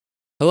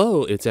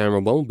Hello, it's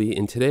Admiral Bumblebee,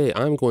 and today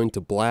I'm going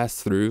to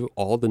blast through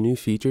all the new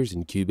features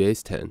in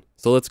Cubase 10.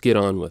 So let's get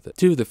on with it.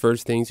 Two of the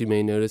first things you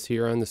may notice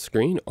here on the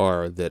screen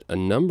are that a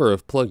number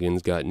of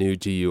plugins got new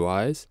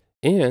GUIs,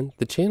 and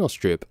the channel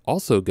strip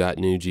also got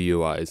new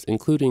GUIs,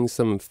 including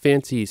some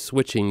fancy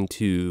switching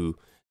to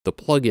the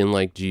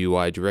plugin-like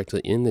GUI directly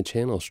in the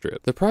channel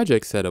strip. The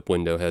project setup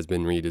window has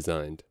been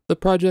redesigned. The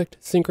project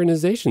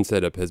synchronization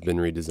setup has been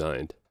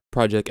redesigned.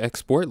 Project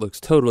export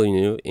looks totally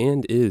new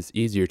and is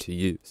easier to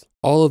use.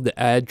 All of the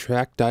add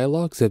track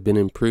dialogues have been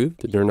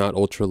improved, they're not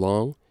ultra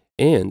long,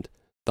 and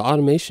the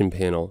automation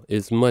panel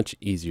is much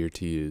easier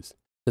to use.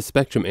 The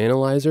spectrum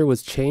analyzer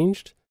was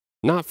changed,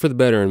 not for the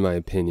better in my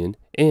opinion,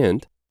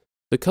 and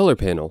the color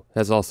panel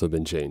has also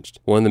been changed.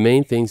 One of the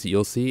main things that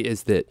you'll see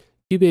is that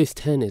Cubase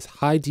 10 is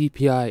high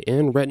DPI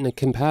and Retina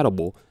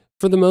compatible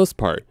for the most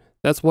part.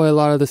 That's why a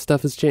lot of this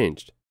stuff has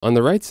changed. On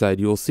the right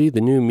side, you will see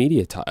the new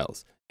media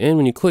tiles. And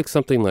when you click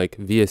something like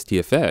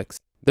VSTFX,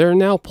 there are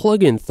now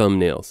plugin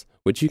thumbnails,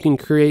 which you can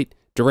create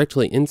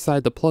directly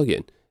inside the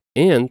plugin.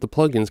 And the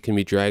plugins can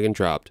be drag and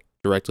dropped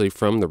directly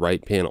from the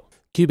right panel.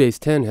 Cubase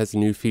 10 has a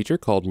new feature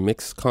called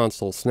Mix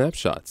Console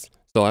Snapshots.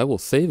 So I will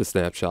save a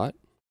snapshot,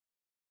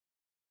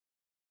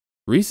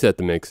 reset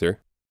the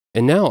mixer,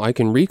 and now I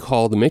can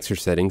recall the mixer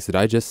settings that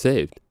I just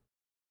saved.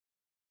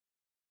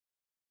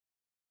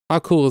 How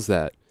cool is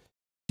that?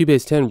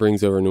 Cubase 10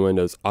 brings over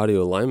Nuendo's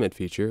audio alignment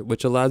feature,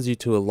 which allows you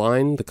to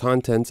align the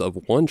contents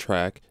of one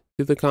track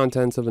to the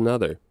contents of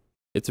another.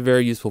 It's a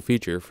very useful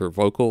feature for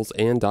vocals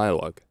and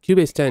dialogue.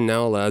 Cubase 10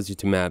 now allows you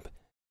to map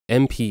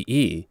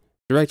MPE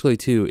directly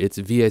to its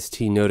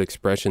VST note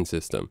expression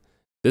system.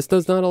 This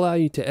does not allow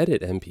you to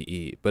edit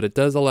MPE, but it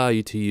does allow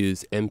you to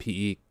use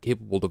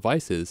MPE-capable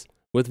devices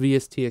with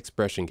VST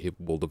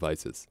expression-capable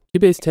devices.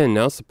 Cubase 10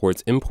 now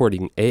supports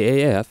importing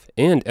AAF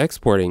and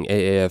exporting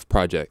AAF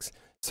projects,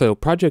 so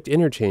project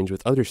interchange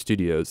with other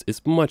studios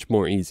is much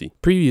more easy.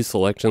 Preview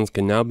selections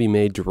can now be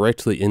made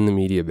directly in the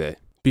media bay.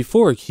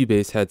 Before,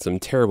 Cubase had some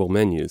terrible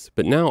menus,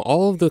 but now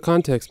all of the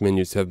context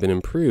menus have been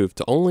improved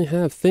to only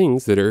have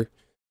things that are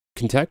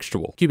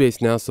contextual.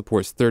 Cubase now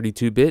supports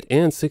 32-bit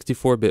and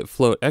 64-bit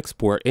float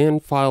export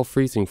and file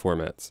freezing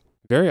formats.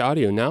 Vari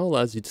Audio now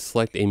allows you to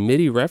select a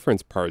MIDI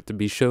reference part to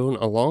be shown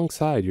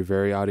alongside your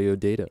Vari Audio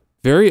data.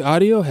 Vari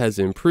Audio has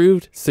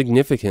improved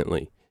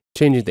significantly.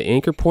 Changing the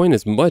anchor point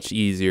is much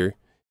easier.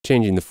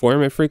 Changing the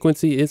format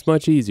frequency is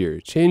much easier.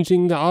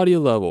 Changing the audio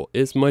level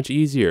is much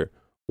easier.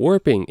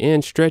 Warping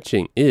and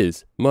stretching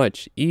is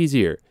much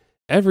easier.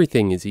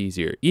 Everything is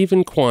easier,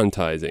 even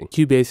quantizing.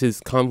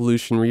 Cubase's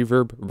convolution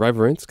reverb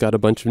reverence got a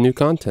bunch of new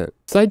content.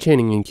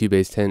 Sidechaining in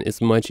Cubase 10 is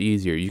much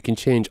easier. You can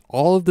change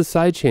all of the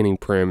sidechaining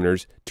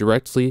parameters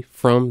directly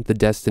from the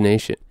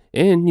destination,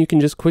 and you can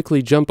just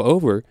quickly jump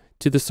over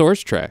to the source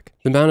track.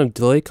 The amount of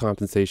delay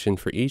compensation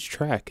for each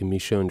track can be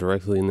shown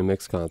directly in the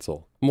mix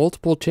console.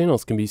 Multiple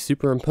channels can be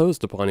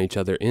superimposed upon each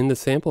other in the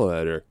sample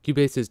editor.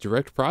 Cubase's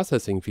direct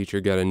processing feature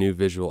got a new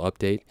visual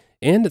update,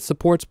 and it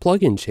supports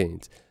plugin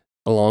chains,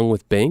 along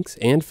with banks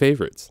and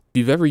favorites. If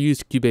you've ever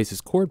used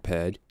Cubase's chord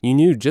pad, you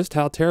knew just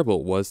how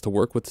terrible it was to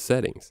work with the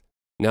settings.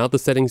 Now the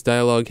settings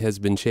dialog has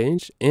been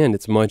changed, and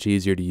it's much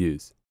easier to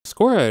use.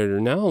 Score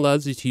Editor now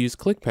allows you to use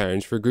click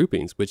patterns for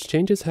groupings, which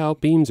changes how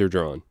beams are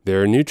drawn.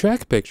 There are new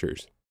track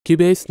pictures.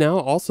 Cubase now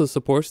also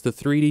supports the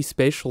 3D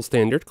spatial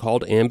standard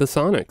called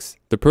ambisonics.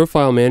 The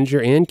Profile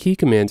Manager and Key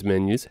Commands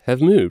menus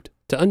have moved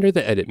to under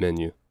the Edit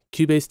menu.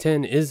 Cubase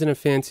 10 isn't a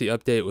fancy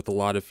update with a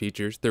lot of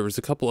features. There was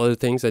a couple other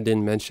things I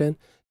didn't mention.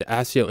 The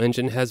Ashfield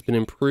Engine has been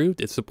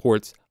improved. It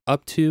supports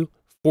up to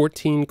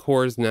 14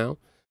 cores now.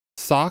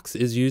 SOX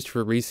is used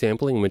for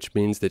resampling, which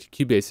means that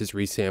Cubase's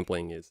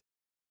resampling is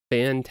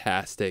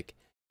fantastic.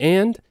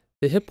 And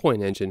the hit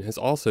point engine has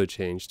also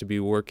changed to be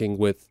working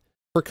with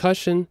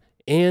percussion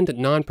and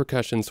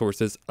non-percussion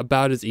sources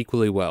about as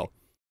equally well.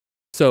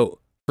 So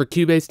for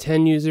Cubase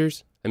 10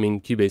 users,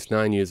 Cubase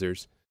 9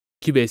 users,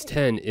 Cubase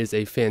 10 is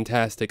a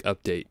fantastic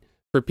update.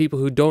 For people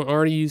who don't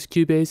already use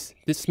Cubase,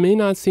 this may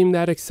not seem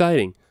that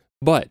exciting,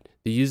 but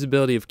the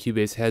usability of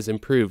Cubase has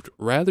improved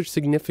rather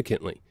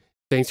significantly.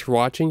 Thanks for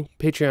watching.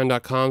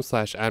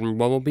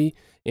 Patreon.com/AdmiralBumblebee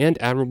and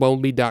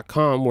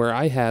AdmiralBumblebee.com, where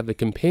I have a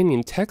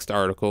companion text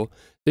article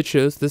that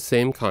shows the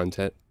same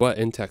content but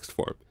in text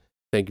form.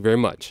 Thank you very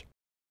much.